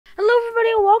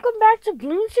welcome back to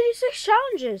Bloons TD6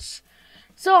 challenges.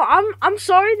 So I'm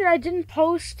sorry that I didn't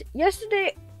post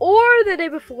yesterday or the day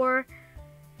before.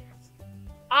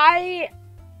 I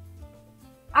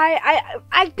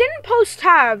didn't post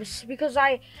tabs because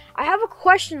I have a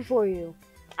question for you.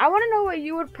 I want to know what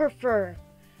you would prefer.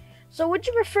 So would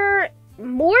you prefer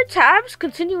more tabs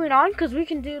continuing on, because we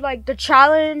can do like the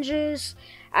challenges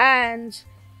and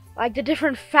like the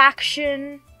different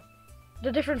faction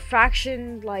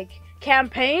like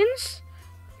campaigns,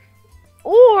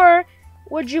 or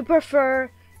would you prefer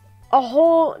a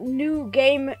whole new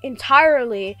game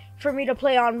entirely for me to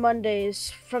play on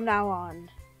Mondays from now on?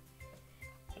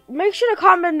 Make sure to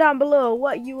comment down below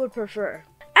what you would prefer.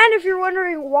 And if you're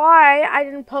wondering why I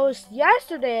didn't post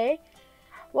yesterday,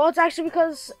 well, it's actually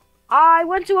because I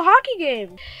went to a hockey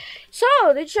game. So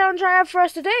the challenge I have for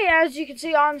us today, as you can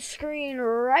see on screen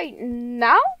right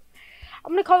now,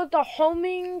 I'm gonna call it the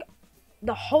homing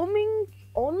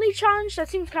only challenge. That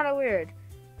seems kind of weird.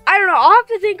 I don't know. I'll have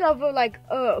to think of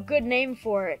a good name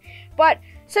for it. But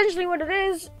essentially, what it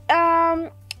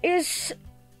is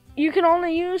you can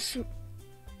only use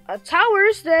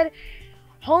towers that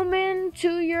home in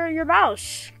to your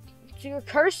mouse, to your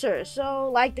cursor. So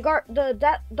like the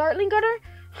Dartling Gunner.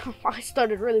 I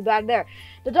started really bad there.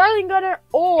 The Dartling Gunner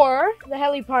or the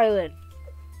heli pilot.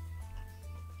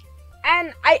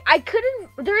 And I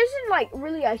couldn't, there isn't like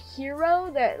really a hero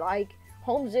that like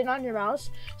homes in on your mouse.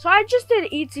 So I just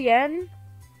did ETN.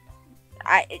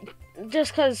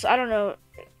 Just cause, I don't know,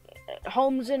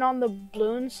 homes in on the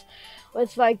balloons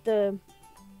with like the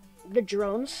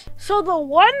drones. So the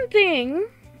one thing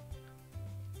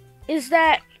is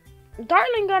that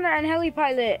Dartling Gunner and heli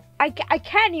pilot, I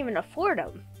can't even afford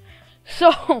them.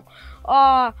 So,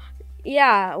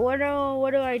 yeah, what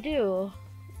do I do?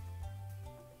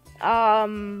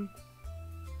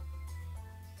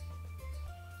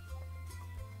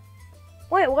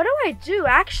 Wait, what do I do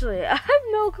actually? I have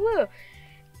no clue.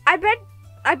 I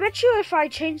bet you if I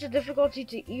change the difficulty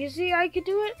to easy I could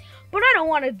do it, but I don't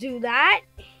want to do that.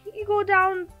 You go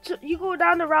down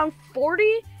to round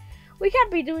 40. We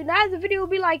can't be doing that. The video will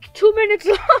be like 2 minutes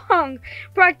long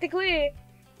practically.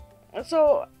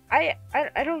 So I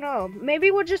don't know.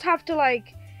 Maybe we'll just have to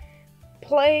like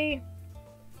play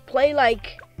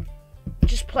like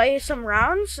just play some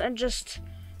rounds and just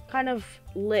kind of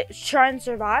try and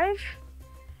survive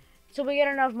till we get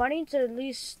enough money to at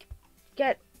least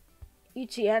get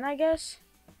ETN, I guess.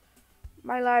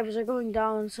 My lives are going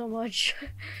down so much.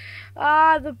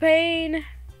 The pain.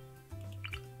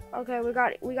 Okay, we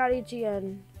got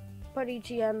ETN. Put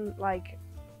ETN like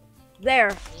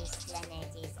there. This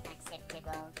planet is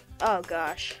acceptable. Oh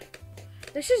gosh,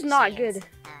 this is not good.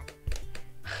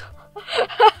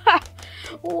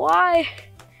 Why?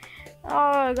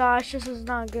 Oh gosh, this is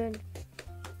not good.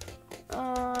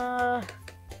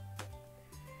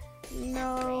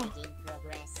 No.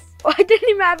 I didn't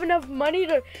even have enough money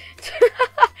to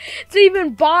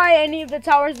even buy any of the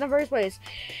towers in the first place.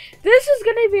 This is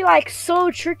gonna be like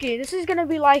so tricky. This is gonna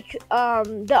be like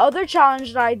the other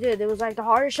challenge that I did. It was like the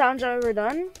hardest challenge I've ever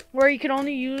done, where you can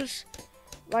only use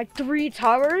like 3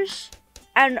 towers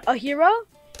and a hero.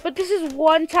 But this is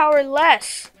 1 tower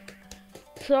less.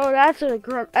 So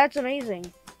that's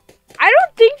amazing. I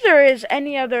don't think there is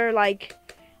any other like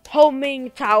homing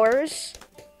towers.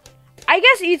 I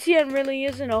guess ETN really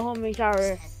isn't a homing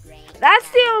tower.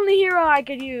 That's the only hero I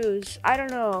could use. I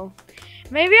don't know.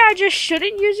 Maybe I just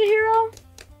shouldn't use a hero?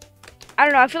 I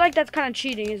don't know. I feel like that's kind of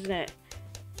cheating, isn't it?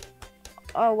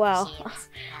 Oh, well.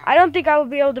 I don't think I would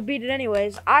be able to beat it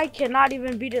anyways. I cannot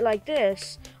even beat it like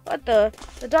this. What the?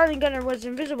 The Dartling Gunner was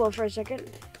invisible for a second.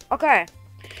 Okay.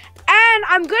 And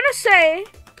I'm going to say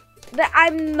that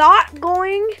I'm not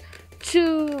going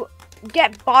to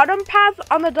get bottom path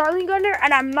on the Dartling Gunner,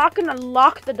 and I'm not going to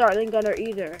lock the Dartling Gunner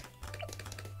either.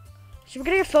 So we're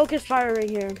going to get focus fire right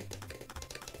here.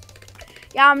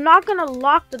 Yeah, I'm not going to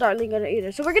lock the Dartling Gunner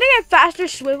either. So we're going to get faster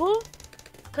swivel,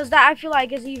 because that I feel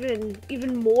like is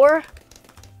even more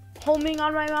homing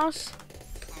on my mouse.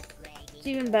 It's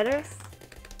even better.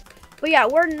 But yeah,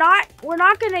 we're not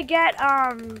going to get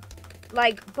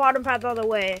like bottom path all the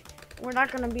way. We're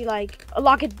not going to be like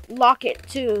lock it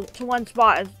to one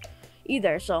spot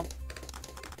either, so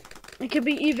it could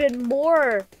be even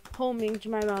more homing to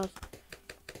my mouse.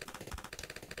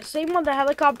 Same with the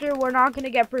helicopter, we're not going to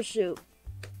get pursuit.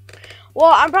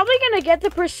 Well, I'm probably going to get the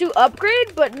pursuit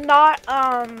upgrade, but not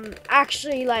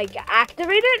actually like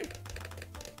activate it.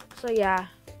 So yeah,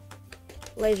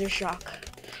 laser shock.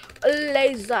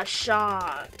 Laser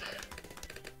shock.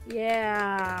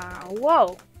 Yeah,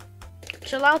 whoa,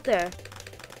 chill out there.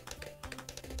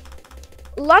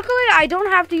 Luckily, I don't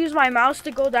have to use my mouse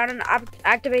to go down and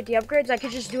activate the upgrades. I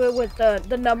could just do it with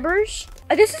the numbers.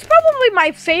 This is probably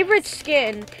my favorite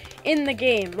skin in the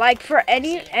game. Like, for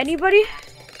anybody,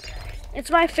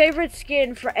 it's my favorite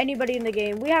skin for anybody in the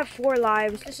game. We have 4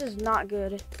 lives. This is not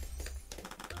good.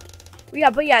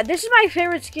 Yeah, but yeah, this is my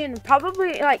favorite skin,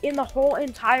 probably like in the whole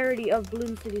entirety of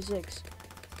Bloons TD6.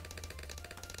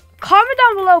 Comment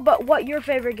down below but what your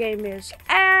favorite game is.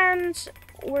 And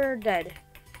we're dead.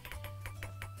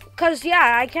 Cause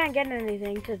yeah, I can't get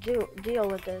anything to deal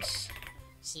with this.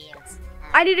 Shields.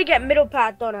 I need to get middle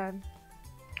path, don't I?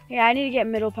 Yeah, I need to get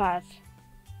middle path.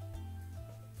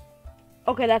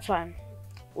 Okay, that's fine.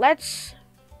 Let's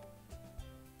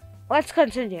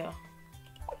continue.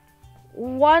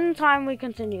 One time we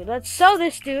continue. Let's sell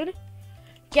this dude.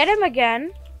 Get him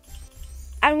again.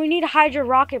 And we need Hydra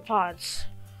rocket pods.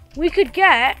 We can't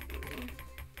get.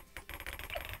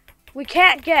 We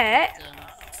can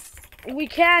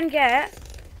get.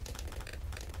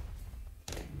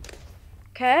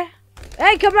 Okay.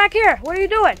 Hey, come back here. What are you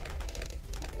doing?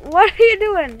 What are you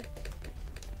doing?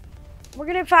 We're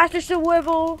getting faster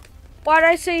swivel. Why did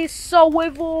I say so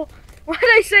wivel? Why did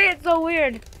I say it so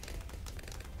weird?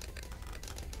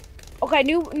 Okay,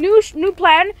 new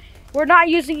plan. We're not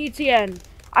using ETN.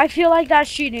 I feel like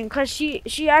that's cheating because she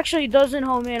actually doesn't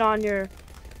home in on your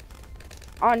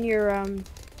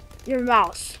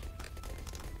mouse.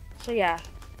 So yeah.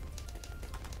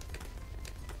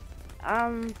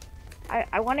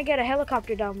 I want to get a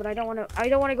helicopter down, but I don't want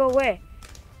to go away.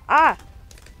 Ah,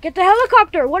 get the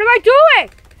helicopter. What am I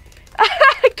doing?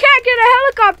 I can't get a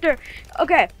helicopter.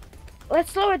 Okay,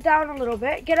 let's slow it down a little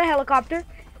bit. Get a helicopter.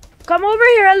 Come over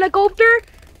here, helicopter.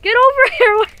 Get over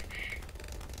here.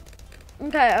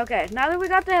 Okay. Now that we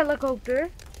got the helicopter,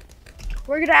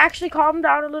 we're gonna actually calm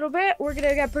down a little bit. We're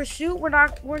gonna get pursuit. We're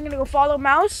gonna go follow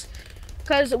mouse,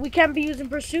 cause we can't be using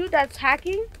pursuit. That's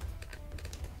hacking.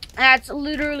 That's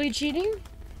literally cheating.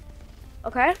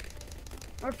 Okay,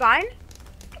 we're fine.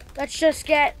 Let's just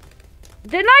get.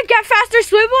 Didn't I get faster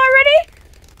swivel already?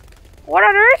 What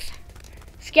on earth?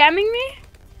 Scamming me?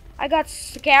 I got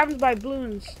scammed by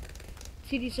Bloons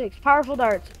TD6. Powerful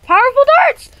darts. Powerful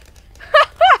darts!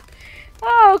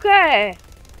 Oh, okay.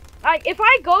 Like, if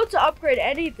I go to upgrade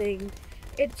anything,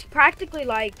 it's practically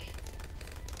like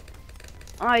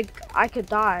I could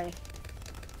die.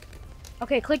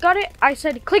 Okay, click on it. I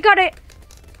said click on it.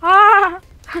 Ah!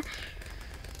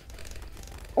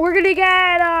 We're gonna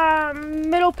get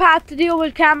middle path to deal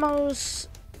with camos.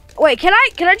 Wait, can I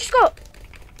just go?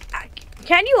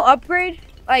 Can you upgrade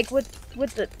like with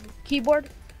the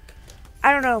keyboard?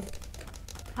 I don't know.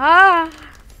 Ah!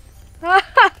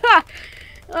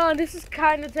 Oh, this is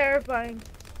kind of terrifying.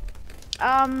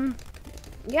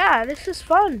 Yeah, this is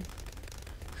fun.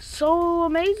 So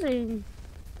amazing.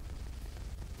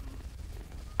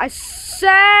 I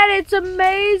said it's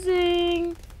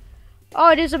amazing. Oh,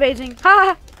 it is amazing.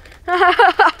 Ha!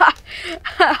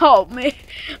 Help me.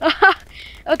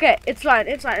 Okay, it's fine.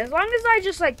 It's fine. As long as I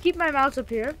just like keep my mouse up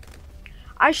here.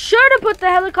 I should have put the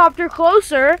helicopter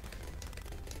closer.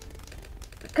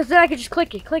 Because then I could just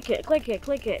click it, click it, click it,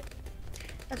 click it.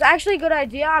 That's actually a good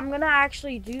idea. I'm going to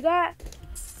actually do that.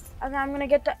 And then I'm going to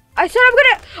get the... I said I'm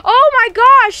going to... Oh my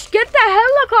gosh! Get the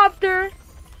helicopter!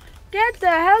 Get the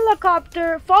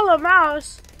helicopter! Follow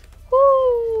mouse.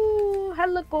 Woo!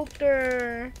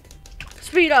 Helicopter.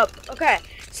 Speed up. Okay.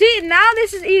 See, now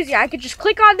this is easy. I could just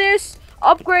click on this.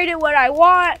 Upgrade it what I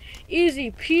want.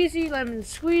 Easy peasy, lemon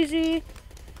squeezy.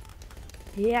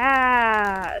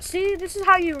 Yeah, see, this is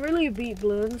how you really beat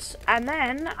Bloons. And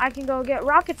then I can go get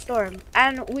Rocket Storm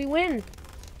and we win.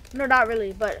 No, not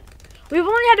really, but we've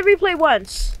only had to replay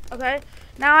once. Okay,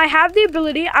 now I have the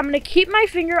ability. I'm gonna keep my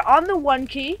finger on the 1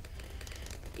 key.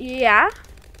 Yeah,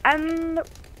 and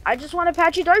I just want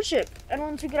Apache Dart Ship. And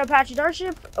once we get Apache Dart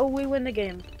Ship, we win the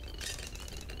game.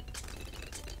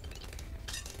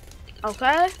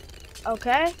 Okay,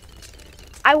 okay.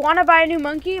 I want to buy a new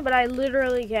monkey, but I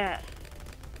literally can't.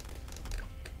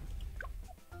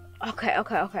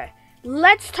 Okay.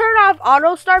 Let's turn off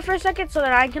auto start for a second so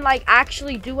that I can like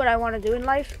actually do what I want to do in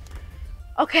life.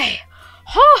 Okay.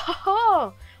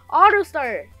 Ho! Auto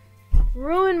start.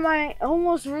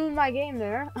 Almost ruined my game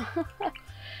there.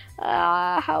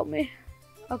 Help me.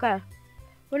 Okay.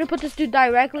 We're gonna put this dude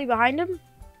directly behind him.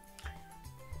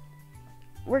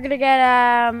 We're gonna get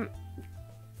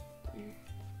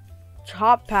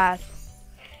top path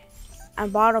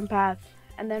and bottom path,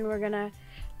 and then we're gonna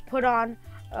put on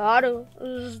auto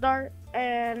start,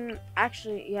 and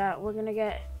actually, yeah, we're gonna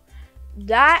get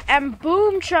that, and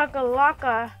boom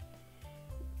chakalaka.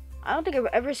 I don't think I've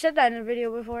ever said that in a video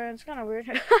before, and it's kind of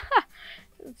weird.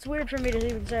 It's weird for me to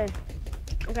even say.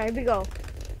 Okay, here we go.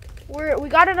 We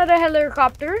got another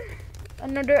helicopter.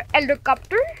 Another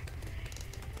helicopter.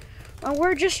 And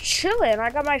we're just chilling. I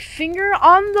got my finger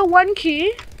on the one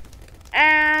key.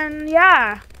 And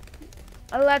yeah.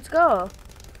 Let's go.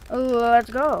 Let's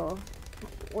go.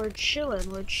 We're chilling.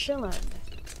 We're chilling.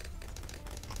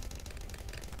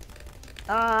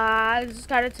 This is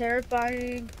kind of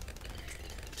terrifying.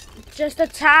 Just a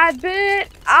tad bit.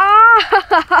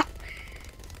 Ah!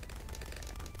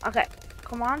 Okay,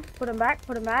 come on. Put him back.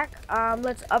 Put him back.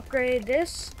 Let's upgrade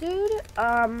this dude.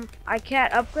 I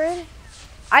can't upgrade.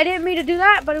 I didn't mean to do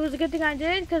that, but it was a good thing I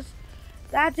did because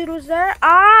that dude was there.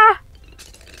 Ah!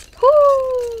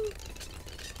 Whoo!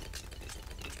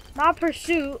 Not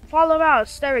pursuit. Follow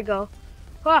mouse. There we go.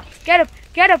 Oh, get him.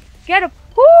 Get him. Get him.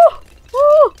 Whoo!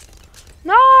 Whoo!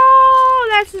 No!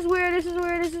 This is weird. This is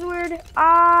weird. This is weird.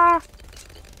 Ah!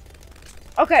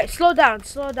 Okay, slow down.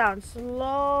 Slow down.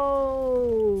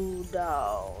 Slow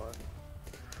down.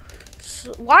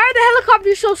 Why are the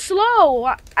helicopters so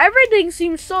slow? Everything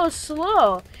seems so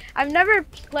slow. I've never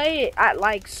played it at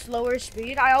like slower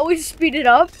speed. I always speed it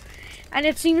up, and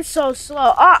it seems so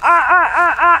slow.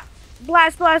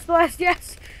 Blast, blast, blast.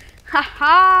 Yes.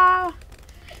 Haha.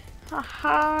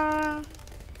 Haha.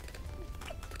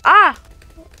 Ah.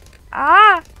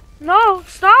 No.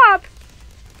 Stop.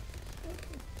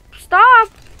 Stop.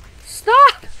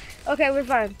 Stop. Okay, we're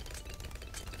fine.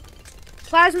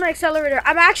 Plasma accelerator.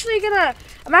 I'm actually gonna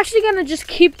just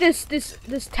keep this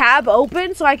tab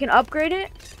open so I can upgrade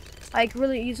it like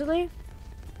really easily.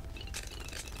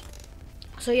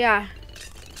 So yeah.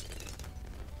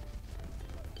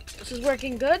 This is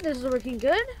working good. This is working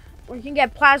good. We can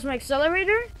get plasma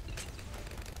accelerator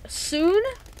soon.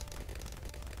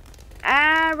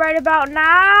 And right about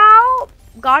now,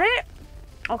 got it.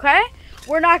 Okay.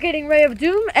 We're not getting Ray of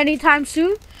Doom anytime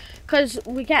soon. Because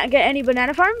we can't get any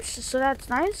banana farms, so that's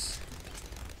nice.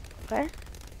 Okay.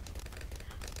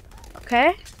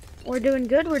 Okay. We're doing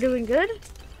good, we're doing good.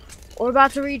 We're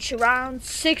about to reach round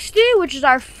 60, which is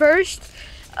our first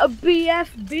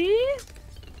BFB.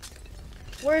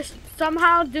 We're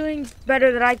somehow doing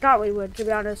better than I thought we would, to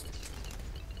be honest.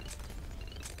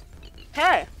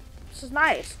 Hey, this is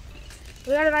nice.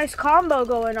 We got a nice combo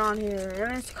going on here. A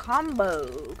nice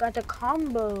combo. Got the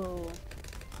combo.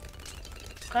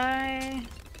 Okay.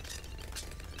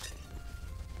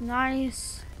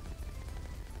 Nice.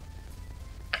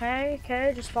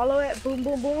 Okay, just follow it. Boom,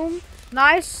 boom, boom.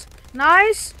 Nice,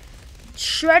 nice.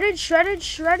 Shredded, shredded,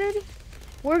 shredded.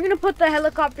 We're gonna put the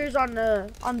helicopters on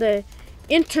the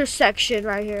intersection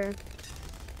right here,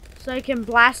 so I can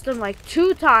blast them like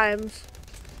 2 times.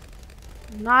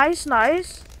 Nice,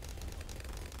 nice.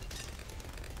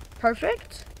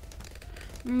 Perfect.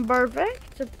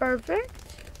 Perfect. Perfect.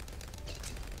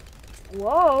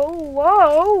 Whoa,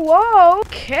 whoa, whoa.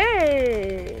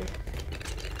 Okay.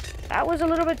 That was a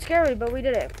little bit scary, but we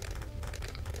did it.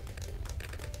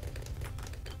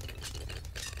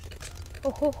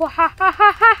 Oh, ho, ho, ha, ha,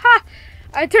 ha, ha, ha.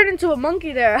 I turned into a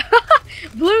monkey there.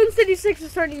 Bloons TD6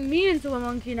 is turning me into a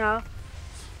monkey now.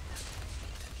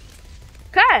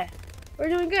 Okay. We're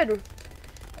doing good.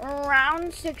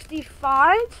 Round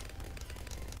 65.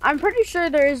 I'm pretty sure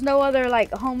there is no other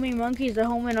like homing monkeys that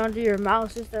home in onto your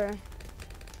mouse, is there?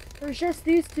 There's just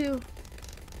these 2.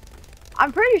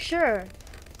 I'm pretty sure.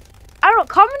 I don't know.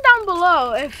 Comment down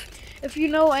below if you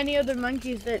know any other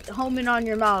monkeys that home in on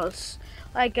your mouse,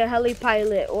 like a heli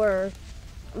pilot or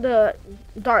the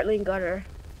dartling gutter.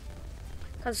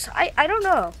 Cause I don't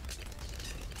know.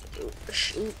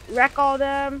 Wreck all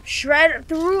them. Shred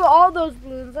through all those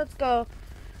balloons. Let's go.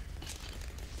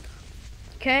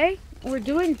 Okay, we're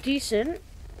doing decent.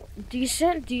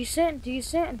 Decent.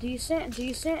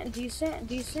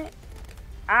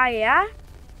 Ah, yeah.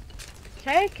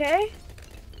 Okay.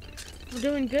 We're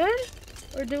doing good.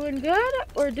 We're doing good.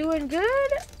 We're doing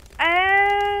good.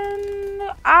 And,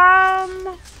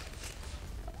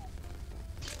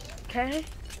 okay.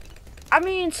 I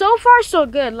mean, so far so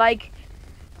good. Like,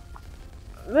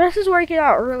 this is working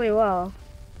out really well.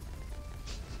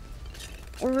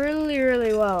 Really,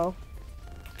 really well.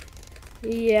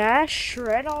 Yeah,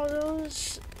 shred all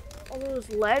those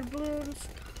lead balloons.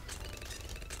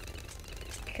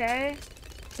 Okay.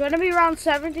 It's gonna be round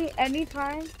 70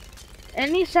 anytime.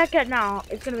 Any second now,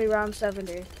 it's gonna be round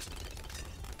 70.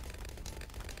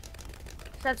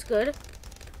 That's good.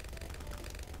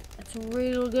 That's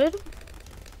real good.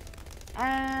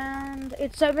 And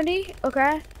it's 70.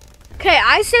 Okay. Okay,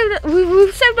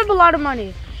 we've saved up a lot of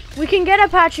money. We can get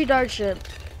Apache dart ship,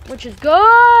 which is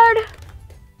good.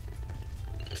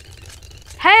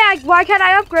 Hey, why can't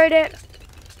I upgrade it?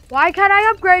 Why can't I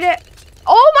upgrade it?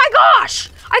 Oh my gosh!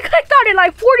 I clicked on it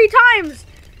like 40 times.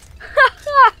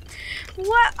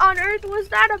 What on earth was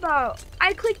that about?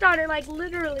 I clicked on it like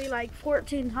literally like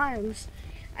 14 times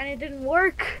and it didn't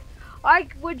work. Why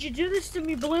would you do this to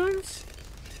me, Bloons?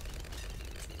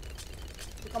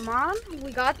 Come on,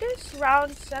 we got this.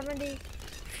 Round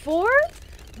 74.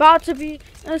 About to be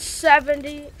a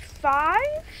 75.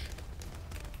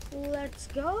 Let's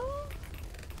go.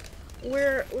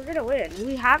 We're gonna win.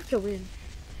 We have to win.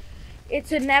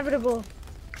 It's inevitable.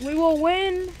 We will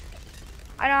win.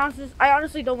 I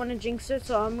honestly don't want to jinx it,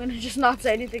 so I'm gonna just not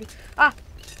say anything. Ah.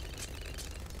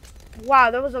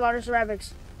 Wow, that was a lot of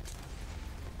ceramics.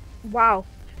 Wow.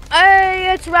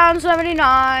 Hey, it's round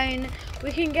 79.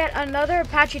 We can get another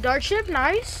Apache dart ship.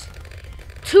 Nice.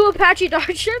 2 Apache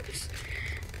dart ships.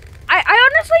 I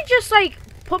honestly just like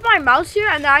put my mouse here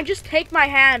and then I just take my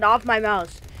hand off my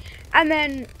mouse. And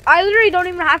then I literally don't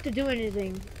even have to do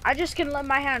anything. I just can let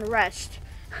my hand rest.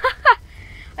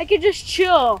 I can just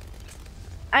chill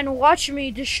and watch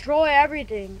me destroy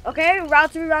everything. Okay,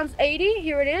 round 3, round 80.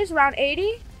 Here it is, round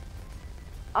 80.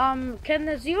 Can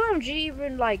the ZOMG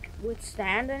even like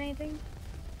withstand anything?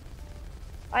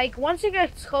 Like once it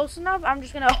gets close enough, I'm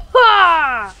just gonna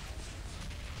ha!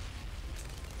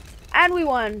 And we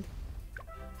won.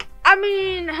 I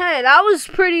mean, hey, that was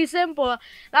pretty simple.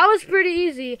 That was pretty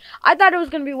easy. I thought it was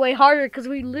gonna be way harder because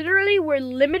we literally were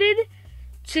limited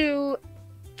to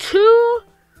 2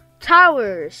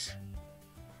 towers.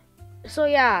 So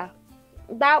yeah,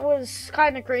 that was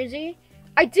kind of crazy.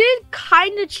 I did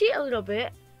kind of cheat a little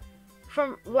bit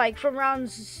from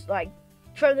rounds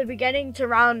from the beginning to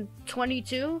round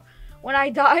 22 when I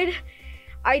died.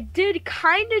 I did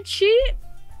kind of cheat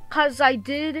because I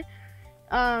did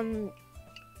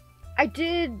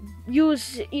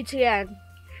use ETN.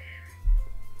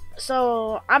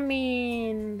 So I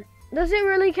mean, does it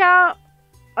really count?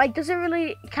 Like, does it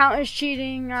really count as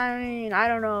cheating? I mean, I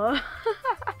don't know.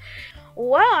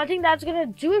 Well, I think that's gonna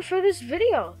do it for this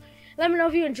video. Let me know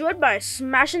if you enjoyed by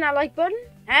smashing that like button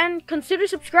and consider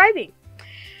subscribing.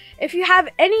 If you have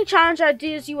any challenge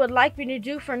ideas you would like me to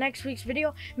do for next week's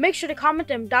video, make sure to comment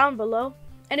them down below.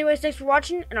 Anyways, thanks for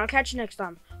watching and I'll catch you next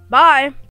time. Bye!